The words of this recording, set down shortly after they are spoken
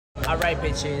Alright,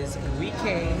 bitches, we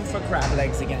came for crab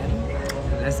legs again.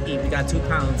 Let's eat. We got 2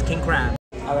 pounds, king crab.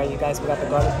 Alright, you guys, we got the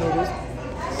garlic noodles.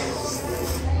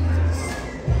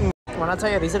 When I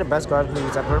tell you, these are the best garlic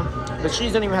noodles ever. The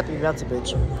cheese don't even have to be melted,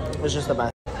 bitch. It's just the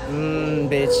best.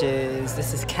 Bitches,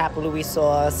 this is Cap Louis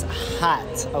sauce.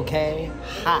 Hot, okay?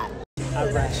 Hot.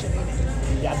 Alright.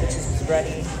 Y'all bitches is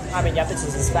ready. I mean, y'all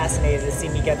bitches is fascinated to see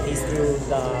me get these through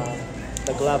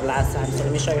the glove last time. So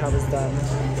let me show you how it's done.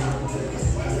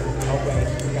 Okay,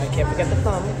 can't forget the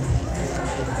thumb.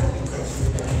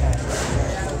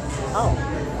 Oh.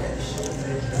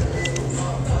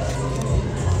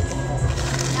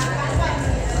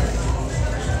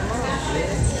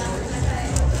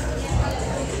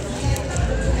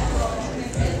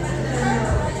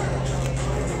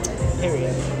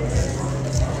 Period.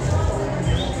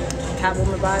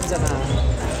 Catwoman vibes or not?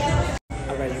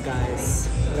 Alright, you guys.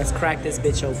 Let's crack this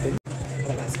bitch open.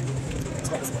 Alright, guys. Let's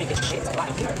crack this big as shit.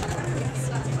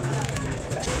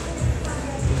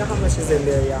 Look at how much is in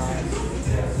there, y'all.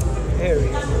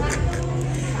 Period.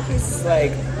 This is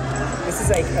like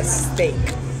a steak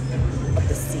of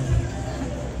the sea.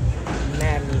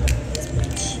 Mad meat on this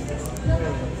bitch.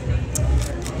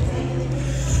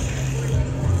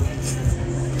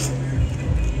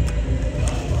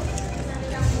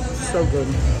 So good.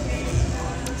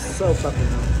 So fucking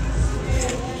good.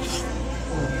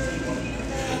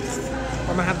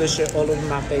 I'm gonna have this shit all over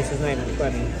my face. It's not even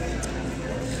funny.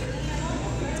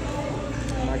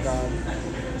 Oh my god.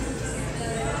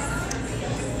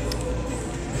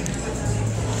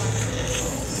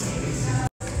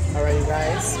 Alright, you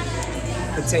guys.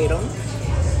 Potato.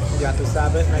 You got to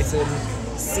stop it nice and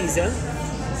seasoned.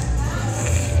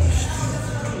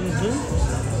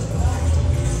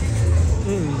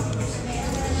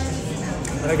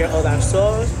 I get all that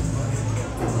sauce.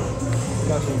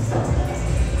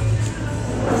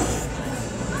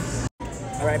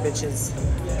 Alright, bitches.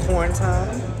 Corn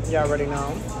time. You already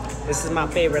know. This is my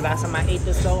favorite. Last time I ate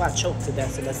this though, I choked to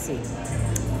death, so let's see.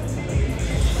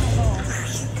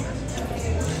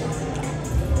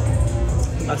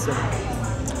 Awesome.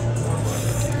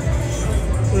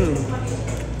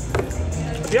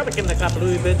 If you ever came to Cap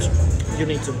Louis, bitch, you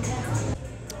need to.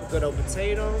 Good old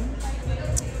potato.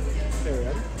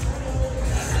 Period.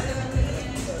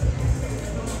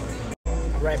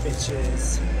 Alright,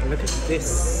 bitches. Look at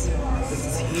this. This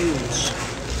is huge.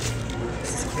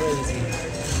 This is crazy.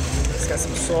 It's got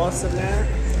some sauce in there.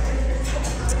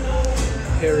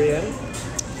 Period.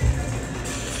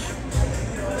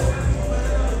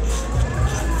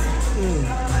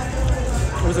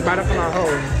 It was about to come out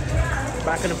whole. But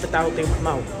I couldn't fit that whole thing in my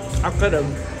mouth. I could have,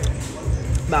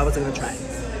 but I wasn't gonna try.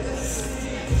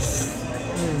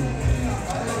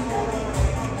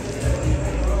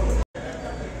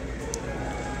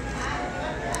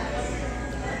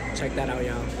 Check that out,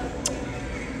 y'all.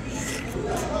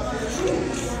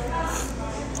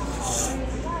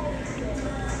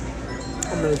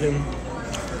 Amazing.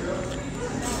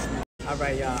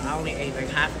 Alright, y'all. I only ate like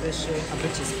half of this shit. I'm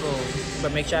bitch is full.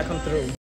 But make sure I come through.